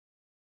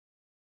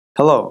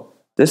Hello,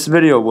 this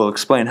video will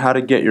explain how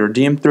to get your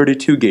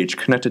DM32 Gauge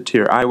connected to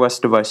your iOS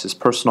device's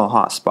personal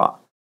hotspot.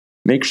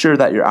 Make sure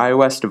that your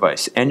iOS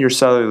device and your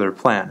cellular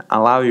plan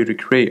allow you to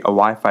create a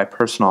Wi-Fi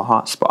personal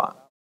hotspot.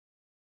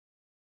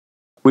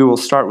 We will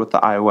start with the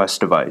iOS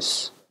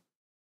device.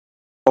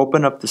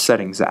 Open up the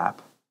Settings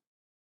app.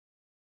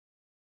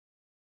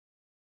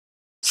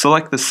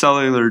 Select the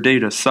Cellular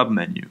Data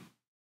submenu.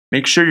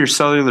 Make sure your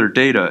cellular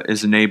data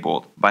is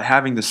enabled by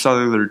having the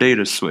cellular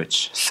data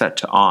switch set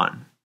to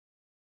on.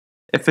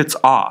 If it's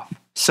off,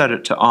 set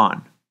it to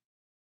on.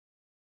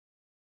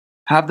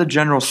 Have the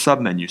General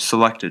submenu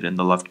selected in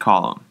the left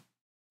column.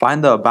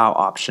 Find the About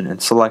option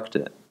and select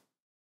it.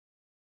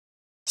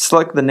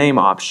 Select the Name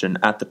option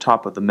at the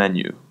top of the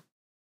menu.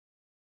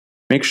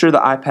 Make sure the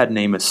iPad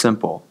name is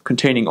simple,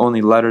 containing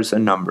only letters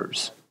and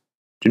numbers.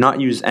 Do not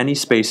use any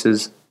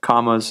spaces,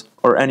 commas,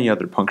 or any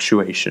other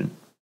punctuation.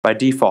 By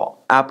default,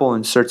 Apple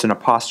inserts an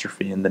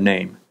apostrophe in the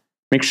name.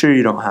 Make sure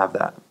you don't have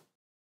that.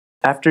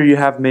 After you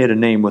have made a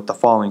name with the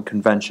following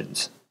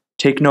conventions,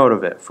 take note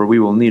of it for we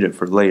will need it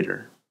for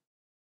later.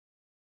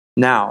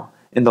 Now,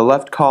 in the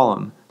left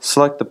column,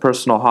 select the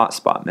Personal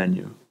Hotspot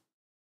menu.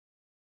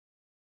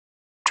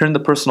 Turn the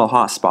Personal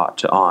Hotspot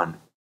to on.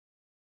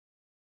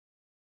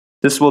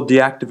 This will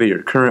deactivate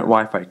your current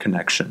Wi-Fi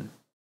connection.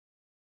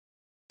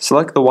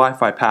 Select the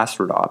Wi-Fi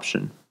password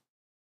option.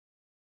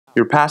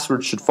 Your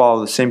password should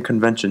follow the same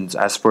conventions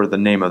as for the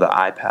name of the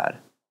iPad.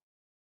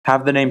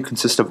 Have the name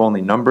consist of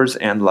only numbers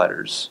and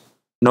letters.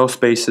 No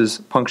spaces,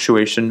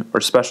 punctuation, or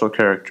special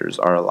characters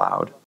are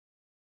allowed.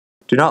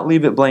 Do not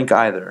leave it blank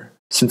either,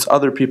 since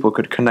other people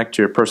could connect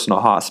to your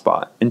personal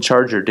hotspot and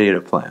charge your data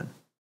plan.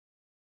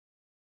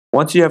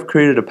 Once you have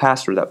created a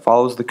password that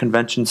follows the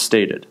conventions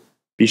stated,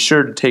 be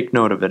sure to take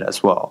note of it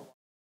as well.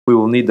 We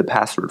will need the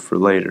password for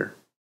later.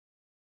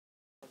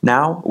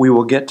 Now we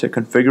will get to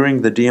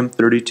configuring the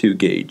DM32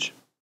 Gauge.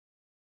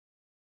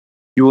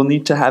 You will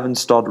need to have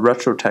installed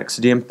Retrotec's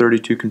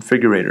DM32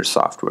 configurator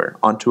software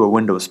onto a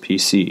Windows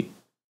PC.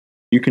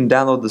 You can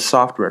download the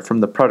software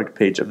from the product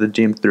page of the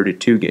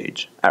DM32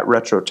 Gauge at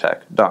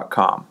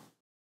retrotec.com.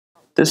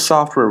 This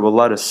software will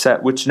let us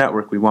set which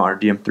network we want our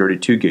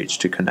DM32 Gauge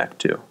to connect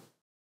to.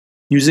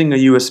 Using a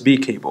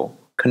USB cable,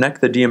 connect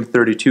the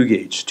DM32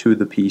 Gauge to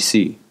the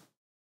PC.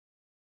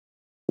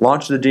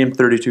 Launch the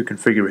DM32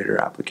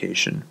 configurator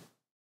application.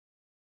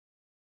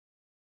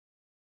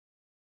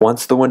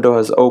 Once the window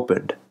has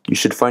opened, you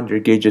should find your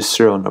gauge's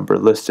serial number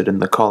listed in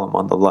the column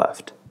on the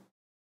left.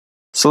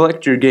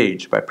 Select your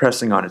gauge by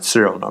pressing on its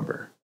serial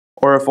number,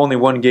 or if only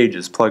one gauge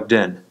is plugged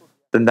in,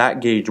 then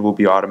that gauge will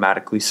be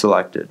automatically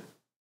selected.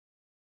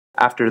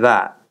 After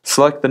that,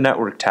 select the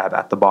Network tab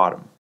at the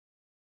bottom.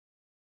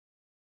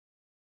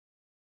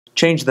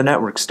 Change the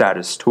network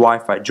status to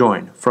Wi-Fi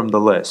Join from the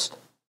list.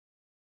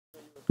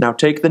 Now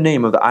take the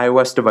name of the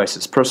iOS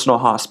device's personal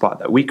hotspot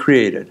that we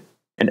created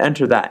and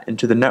enter that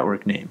into the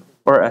network name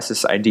or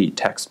SSID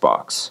text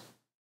box.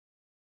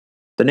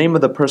 The name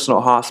of the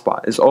personal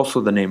hotspot is also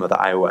the name of the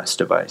iOS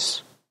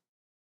device.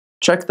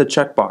 Check the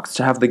checkbox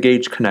to have the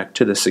gauge connect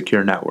to the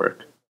secure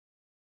network.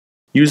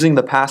 Using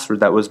the password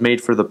that was made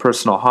for the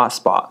personal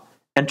hotspot,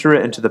 enter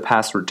it into the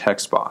password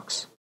text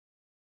box.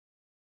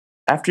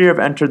 After you have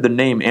entered the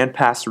name and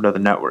password of the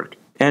network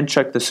and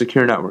checked the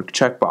secure network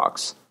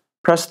checkbox,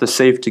 press the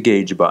Save to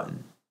Gauge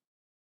button.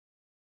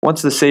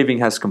 Once the saving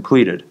has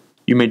completed,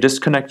 you may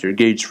disconnect your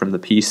gauge from the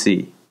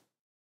PC.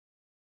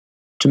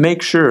 To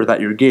make sure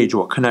that your gauge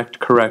will connect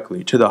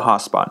correctly to the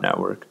hotspot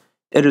network,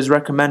 it is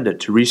recommended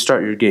to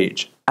restart your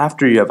gauge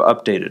after you have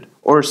updated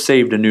or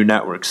saved a new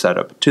network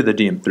setup to the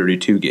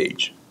DM32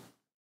 Gauge.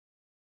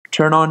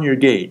 Turn on your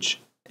gauge,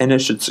 and it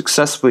should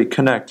successfully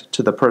connect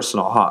to the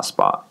personal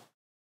hotspot.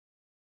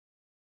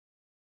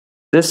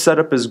 This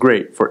setup is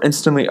great for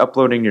instantly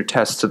uploading your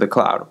tests to the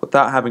cloud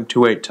without having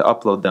to wait to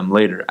upload them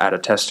later at a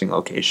testing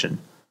location.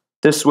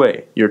 This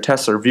way, your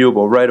tests are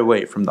viewable right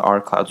away from the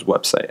rCloud's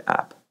website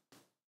app.